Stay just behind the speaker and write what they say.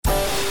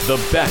The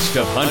best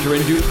of Hunter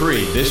and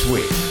Dupree this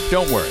week.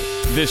 Don't worry,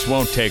 this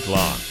won't take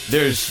long.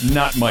 There's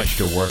not much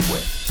to work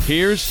with.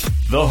 Here's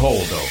The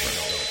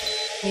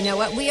Holdover. You know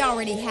what? We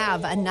already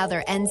have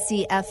another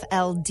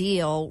NCFL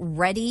deal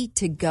ready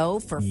to go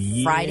for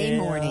Friday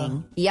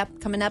morning. Yep,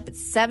 coming up at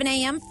 7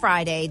 a.m.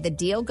 Friday. The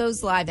deal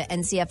goes live at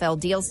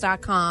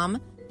ncfldeals.com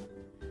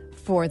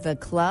for the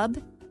club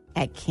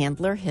at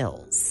Candler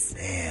Hills.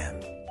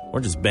 Man,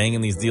 we're just banging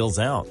these deals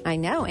out. I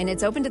know, and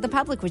it's open to the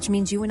public, which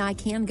means you and I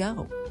can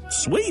go.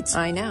 Sweet.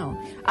 I know.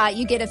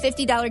 You get a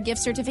 $50 gift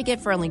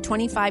certificate for only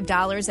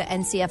 $25 at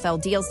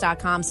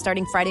ncfldeals.com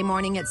starting Friday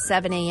morning at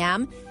 7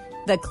 a.m.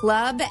 The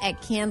club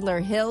at Candler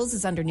Hills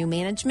is under new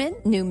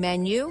management, new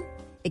menu,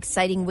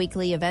 exciting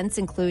weekly events,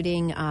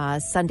 including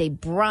Sunday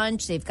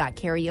brunch. They've got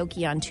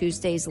karaoke on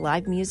Tuesdays,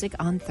 live music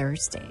on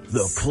Thursdays.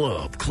 The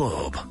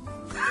club.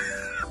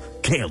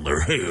 Candler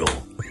Hill.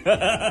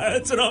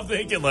 That's what I'm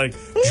thinking, like,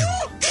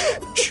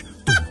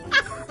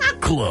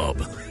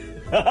 club.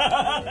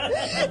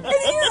 And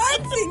here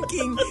I'm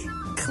thinking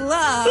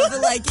club,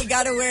 like you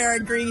got to wear a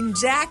green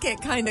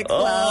jacket kind of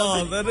club.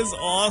 Oh, that is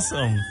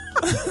awesome.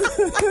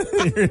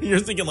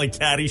 You're thinking like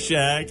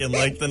Caddyshack and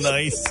like the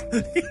nice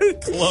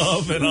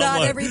club. And not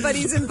I'm like,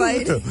 everybody's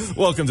invited.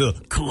 Welcome to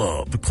the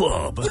club.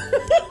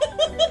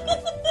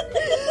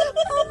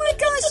 Oh my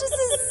gosh, this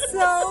is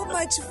so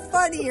much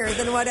funnier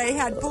than what I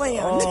had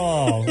planned.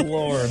 Oh,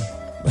 Lord.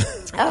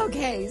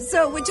 Okay,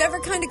 so whichever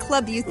kind of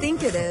club you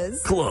think it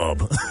is.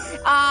 Club.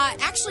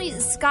 Actually,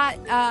 Scott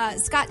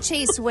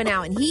Chase went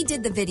out and he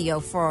did the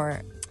video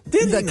for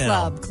the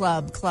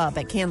club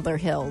at Candler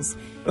Hills.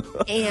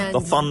 And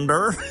the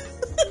Thunder.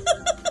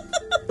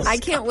 I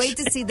can't wait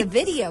to see the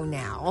video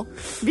now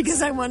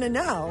because I want to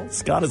know.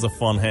 Scott is a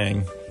fun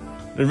hang.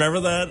 Remember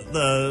that?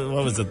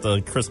 What was it?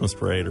 The Christmas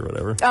parade or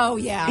whatever? Oh,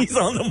 yeah. He's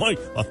on the mic.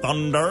 The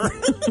Thunder.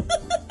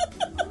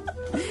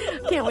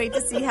 Can't wait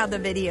to see how the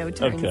video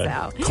turns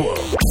out. Cool.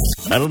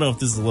 I don't know if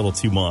this is a little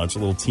too much, a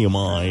little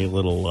TMI, a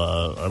little,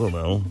 I don't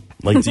know.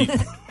 Like,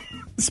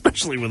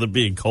 especially with it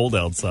being cold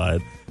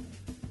outside.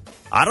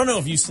 I don't know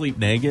if you sleep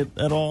naked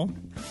at all.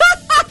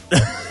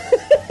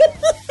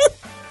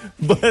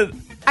 But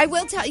I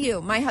will tell you,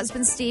 my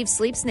husband Steve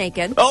sleeps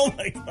naked. Oh,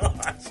 my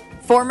gosh.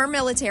 Former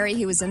military,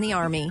 he was in the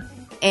Army.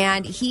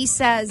 And he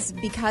says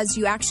because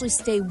you actually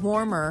stay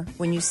warmer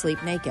when you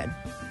sleep naked.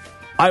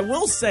 I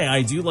will say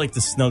I do like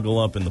to snuggle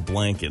up in the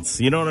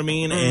blankets. You know what I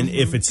mean? Mm-hmm. And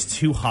if it's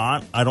too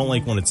hot, I don't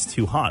like when it's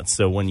too hot.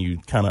 So when you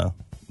kind of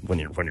when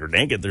you're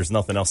naked, there's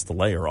nothing else to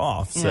layer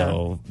off. Yeah.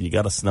 So you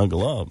got to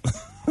snuggle up.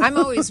 I'm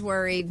always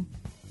worried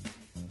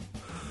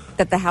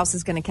that the house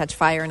is going to catch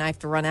fire and I have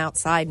to run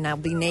outside and I'll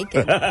be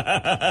naked.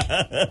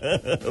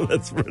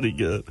 That's pretty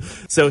good.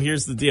 So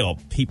here's the deal.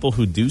 People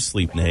who do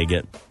sleep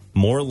naked,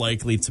 more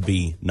likely to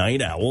be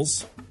night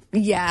owls.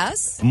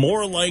 Yes.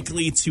 More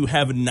likely to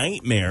have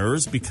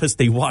nightmares because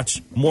they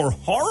watch more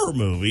horror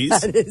movies.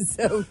 That is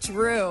so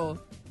true.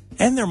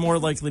 And they're more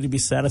likely to be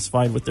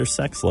satisfied with their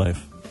sex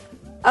life.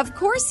 Of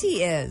course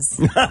he is.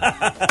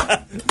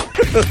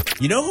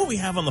 You know who we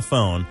have on the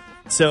phone?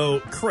 So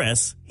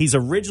Chris, he's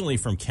originally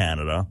from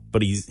Canada,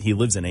 but he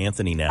lives in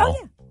Anthony now. Oh,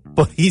 yeah.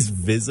 But he's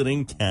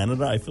visiting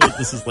Canada. I feel like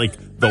this is like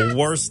the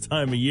worst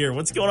time of year.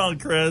 What's going on,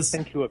 Chris?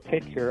 Sent you a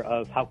picture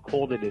of how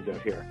cold it is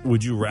out here.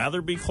 Would you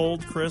rather be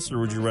cold, Chris, or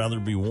would you rather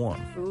be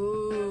warm?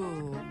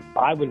 Ooh.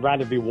 I would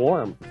rather be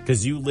warm.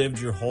 Because you lived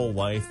your whole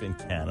life in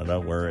Canada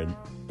where it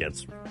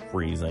gets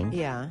freezing.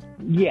 Yeah.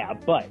 Yeah,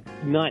 but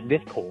not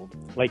this cold.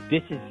 Like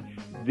this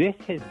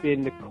has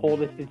been the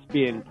coldest it's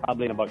been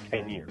probably in about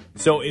 10 years.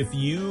 So if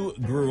you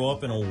grew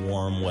up in a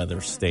warm weather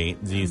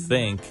state, do you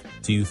think,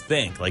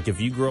 like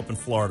if you grew up in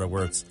Florida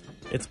where it's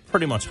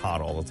pretty much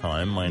hot all the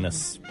time,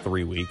 minus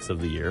 3 weeks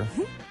of the year,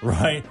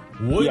 right?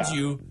 Would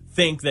you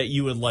think that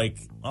you would like,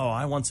 oh,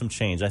 I want some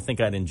change. I think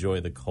I'd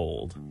enjoy the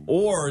cold.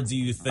 Or do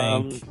you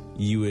think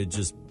you would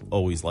just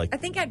always like I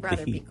think I'd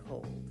rather be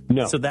cold.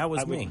 No. So that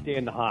was I me. would stay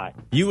in the hot.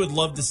 You would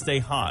love to stay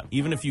hot,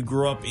 even if you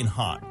grew up in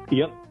hot.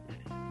 Yep.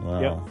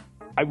 Wow. Yep.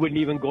 I wouldn't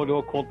even go to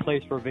a cold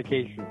place for a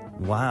vacation.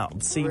 Wow.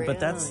 See, really? But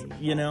that's,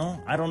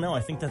 I don't know.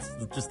 I think that's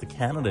just the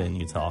Canada in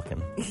you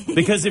talking.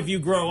 Because if you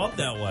grow up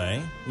that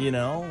way,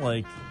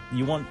 like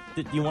you want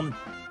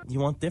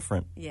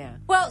different. Yeah.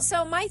 Well,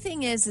 so my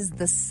thing is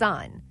the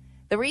sun.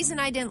 The reason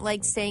I didn't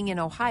like staying in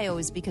Ohio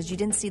is because you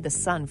didn't see the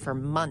sun for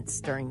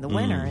months during the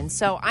winter. And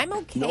so I'm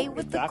okay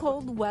with the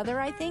cold weather,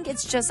 I think.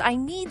 It's just I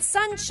need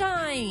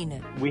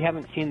sunshine. We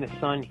haven't seen the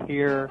sun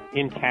here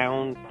in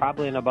town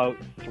probably in about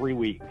 3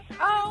 weeks.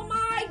 Oh,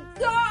 my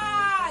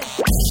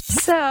gosh!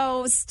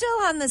 So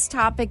still on this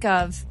topic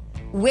of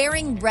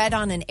wearing red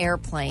on an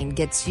airplane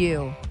gets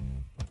you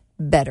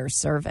better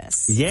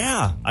service.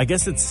 Yeah, I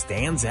guess it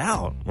stands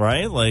out,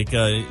 right? Like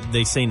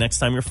they say next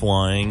time you're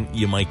flying,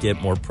 you might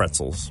get more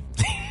pretzels.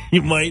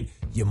 you might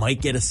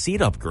get a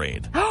seat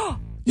upgrade.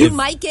 You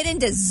might get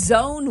into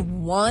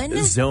zone 1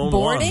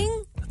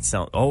 boarding? 1.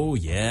 Oh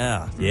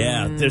yeah.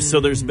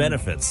 There's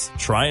benefits.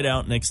 Try it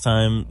out next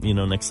time.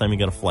 Next time you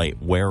got a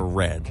flight, wear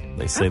red.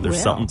 They say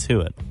there's something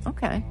to it.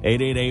 Okay.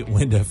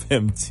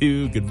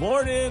 888-WIND-FM2. Good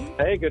morning.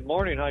 Hey, good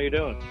morning. How you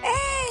doing?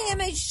 Hey,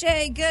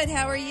 MHJ. Good.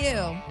 How are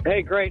you?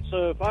 Hey, great.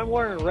 So if I'm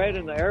wearing red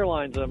in the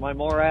airlines, am I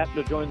more apt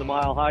to join the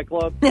Mile High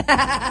Club? There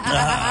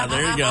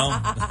you go.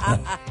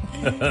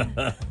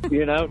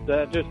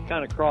 That just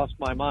kind of crossed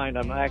my mind.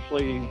 I'm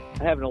actually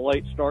having a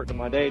late start to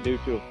my day due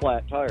to a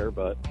flat tire,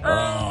 but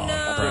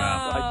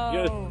I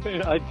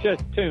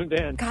just tuned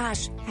in.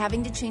 Gosh,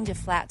 having to change a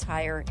flat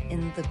tire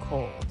in the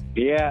cold.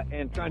 Yeah,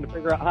 and trying to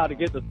figure out how to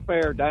get the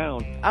spare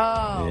down.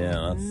 Oh,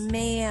 yeah,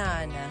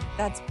 man.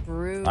 That's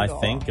brutal. I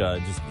think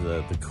just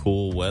the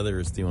cool weather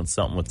is doing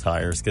something with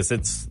tires,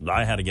 because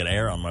I had to get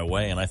air on my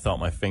way, and I thought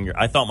my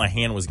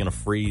hand was going to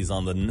freeze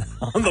on the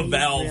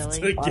valve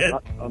to get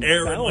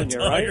air in my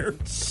tire.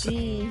 Right?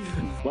 Jeez.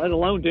 Let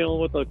alone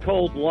dealing with a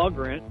cold lug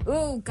wrench.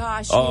 Oh,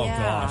 gosh,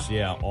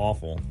 yeah.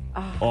 Awful.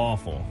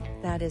 Awful.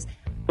 That is...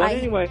 But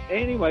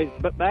anyways,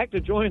 but back to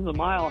joining the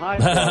Mile High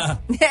Club.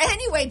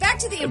 Anyway, back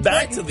to the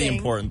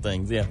important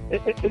things, yeah.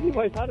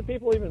 Anyways, how do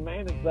people even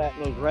manage that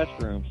in those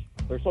restrooms?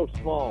 They're so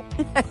small.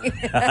 And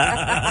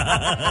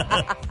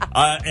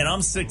I'm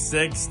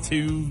 6'6",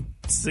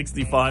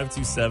 265,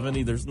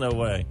 270. There's no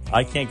way.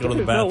 I can't go to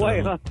the bathroom. No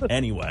way, huh?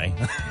 Anyway.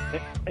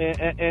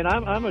 And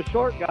I'm a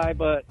short guy,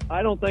 but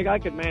I don't think I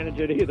could manage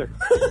it either.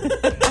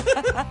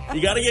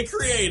 You got to get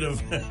creative.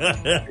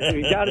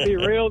 You got to be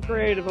real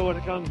creative when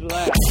it comes to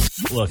that.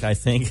 Look, I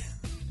think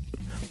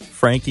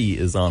Frankie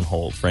is on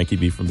hold. Frankie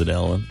B from the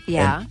Delaware.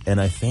 Yeah. And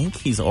I think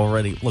he's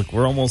already... Look,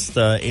 we're almost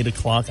 8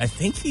 o'clock. I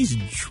think he's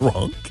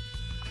drunk.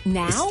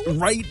 Now?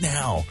 Right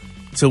now.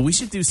 So we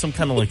should do some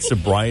kind of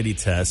sobriety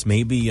test.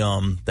 Maybe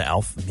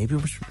Maybe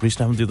we should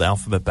have him do the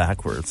alphabet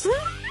backwards.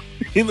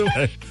 Either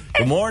way.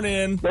 Good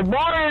morning. Good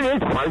morning.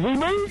 It's Frankie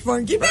B.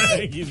 Frankie B.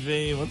 Frankie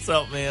B. What's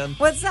up, man?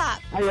 What's up?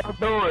 How y'all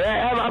doing?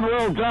 I'm a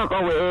little drunk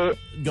over here.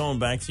 Going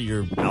back to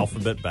your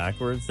alphabet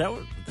backwards, that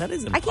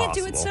is impossible. I can't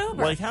do it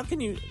sober. How can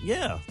you?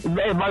 Yeah.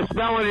 My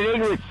spelling in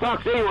English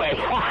sucks anyway.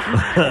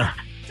 I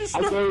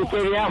can't even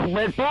say the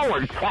alphabet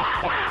forward.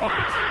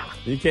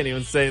 You can't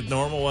even say it the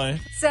normal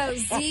way. So,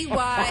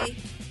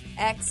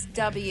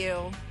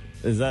 ZYXW.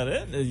 Is that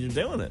it? You're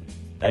doing it.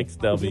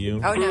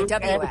 XW. Oh, no,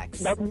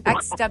 WX.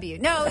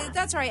 XW. No,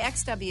 that's right,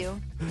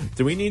 XW.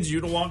 Do we need you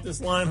to walk this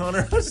line,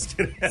 Hunter? I'm just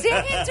kidding. See,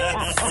 I can't do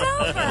it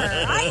sober.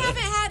 I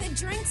haven't had a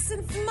drink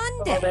since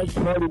Monday. That's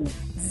funny.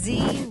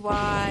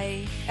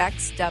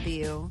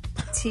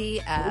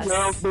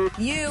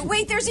 ZYXWTSU.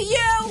 Wait, there's a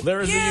U.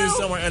 There is a U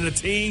somewhere. And a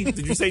T.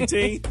 Did you say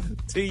T?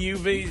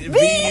 T-U-V?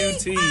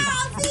 V-U-T.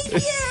 Oh, thank you.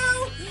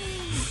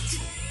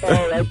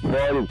 Oh, that's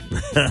funny.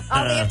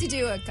 All they have to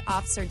do, an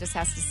officer just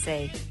has to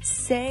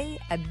say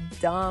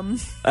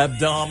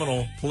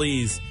abdominal,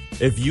 please.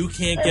 If you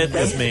can't get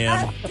this,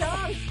 man.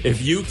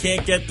 If you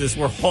can't get this,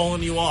 we're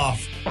hauling you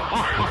off.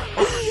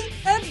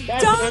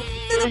 Abdominal.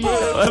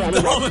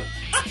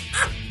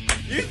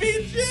 You'd be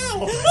in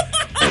jail.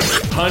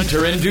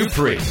 Hunter and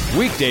Dupree,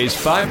 weekdays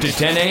 5 to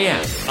 10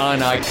 a.m. on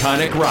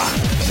Iconic Rock,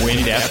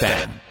 Wind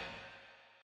FM.